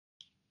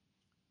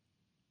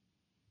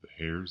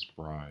Hare's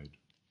Bride.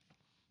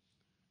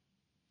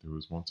 There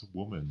was once a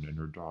woman and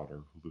her daughter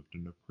who lived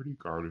in a pretty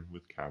garden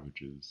with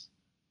cabbages,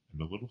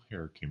 and a little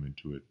hare came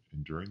into it,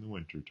 and during the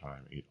winter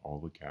time ate all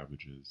the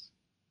cabbages.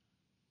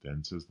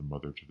 Then says the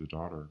mother to the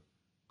daughter,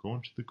 "Go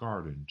into the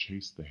garden,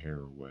 chase the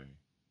hare away."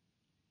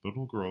 The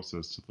little girl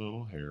says to the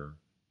little hare,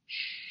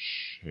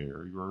 "Shh,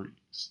 hare, you are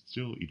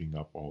still eating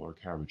up all our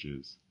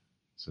cabbages."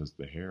 Says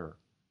the hare,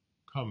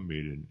 "Come,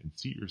 maiden, and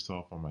seat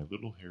yourself on my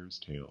little hare's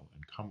tail,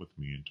 and come with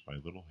me into my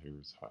little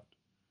hare's hut."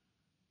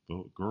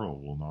 The girl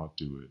will not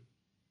do it.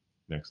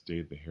 Next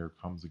day the hare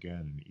comes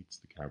again and eats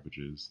the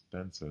cabbages.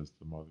 Then says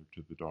the mother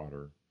to the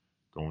daughter,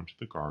 "Go into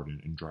the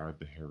garden and drive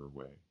the hare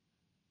away."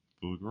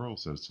 The little girl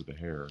says to the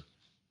hare,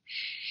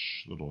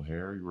 "Shh, little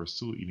hare, you are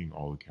still eating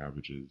all the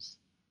cabbages."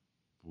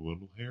 The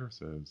little hare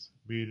says,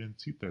 "Maiden,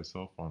 seat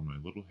thyself on my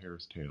little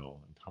hare's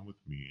tail, and come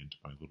with me into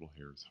my little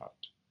hare's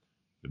hut."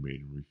 The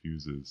maiden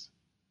refuses.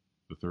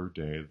 The third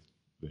day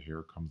the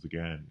hare comes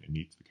again and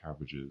eats the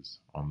cabbages.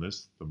 On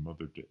this the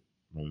mother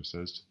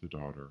says to the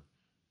daughter,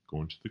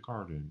 "Go into the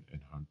garden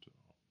and hunt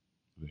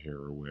the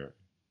hare away."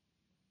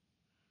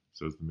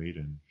 Says the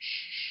maiden,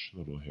 "Shh,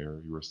 little hare,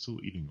 you are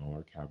still eating all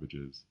our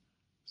cabbages."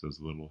 Says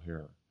the little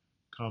hare,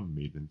 "Come,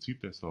 maiden,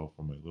 seat thyself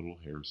on my little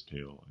hare's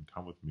tail, and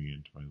come with me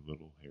into my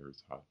little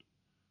hare's hut."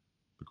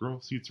 The girl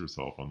seats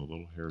herself on the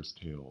little hare's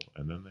tail,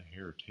 and then the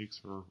hare takes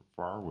her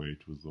far away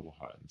to his little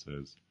hut and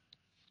says,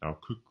 "Now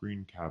cook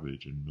green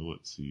cabbage and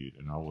millet seed,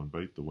 and I will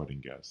invite the wedding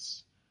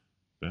guests."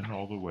 Then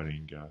all the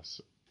wedding guests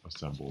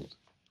assembled.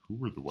 Who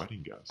were the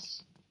wedding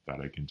guests?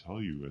 That I can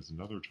tell you, as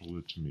another told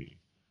it to me.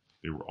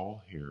 They were all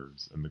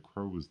hares, and the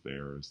crow was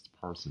there as the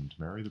parson to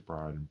marry the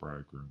bride and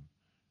bridegroom,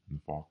 and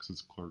the fox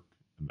as clerk,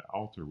 and the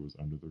altar was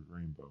under the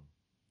rainbow.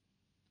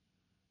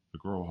 The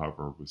girl,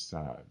 however, was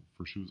sad,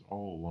 for she was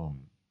all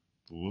alone.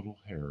 The little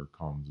hare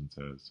comes and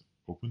says,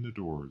 open the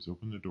doors,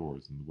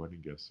 and the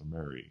wedding guests are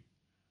merry."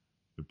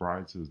 The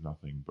bride says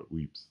nothing, but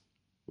weeps.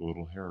 The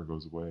little hare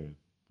goes away.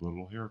 The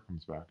little hare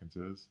comes back and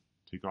says,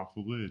 take off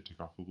the lid,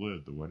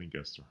 the wedding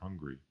guests are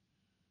hungry."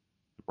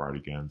 The bride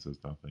again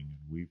says nothing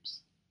and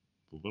weeps.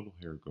 The little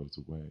hare goes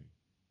away.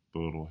 The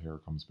little hare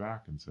comes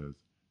back and says,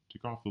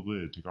 take off the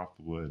lid,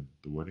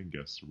 the wedding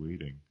guests are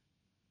waiting."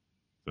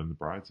 Then the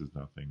bride says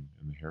nothing,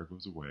 and the hare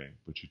goes away,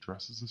 but she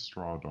dresses a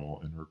straw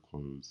doll in her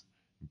clothes,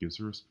 and gives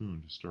her a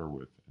spoon to stir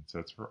with, and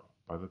sets her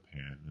by the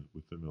pan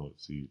with the millet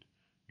seed,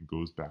 and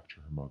goes back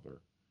to her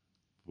mother.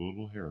 The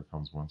little hare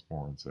comes once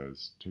more and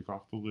says, take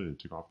off the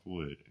lid,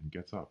 and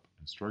gets up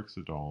and strikes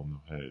the doll on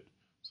the head,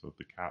 so that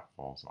the cap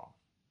falls off.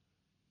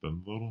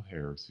 Then the little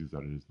hare sees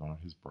that it is not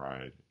his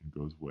bride, and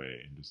goes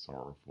away and is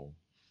sorrowful.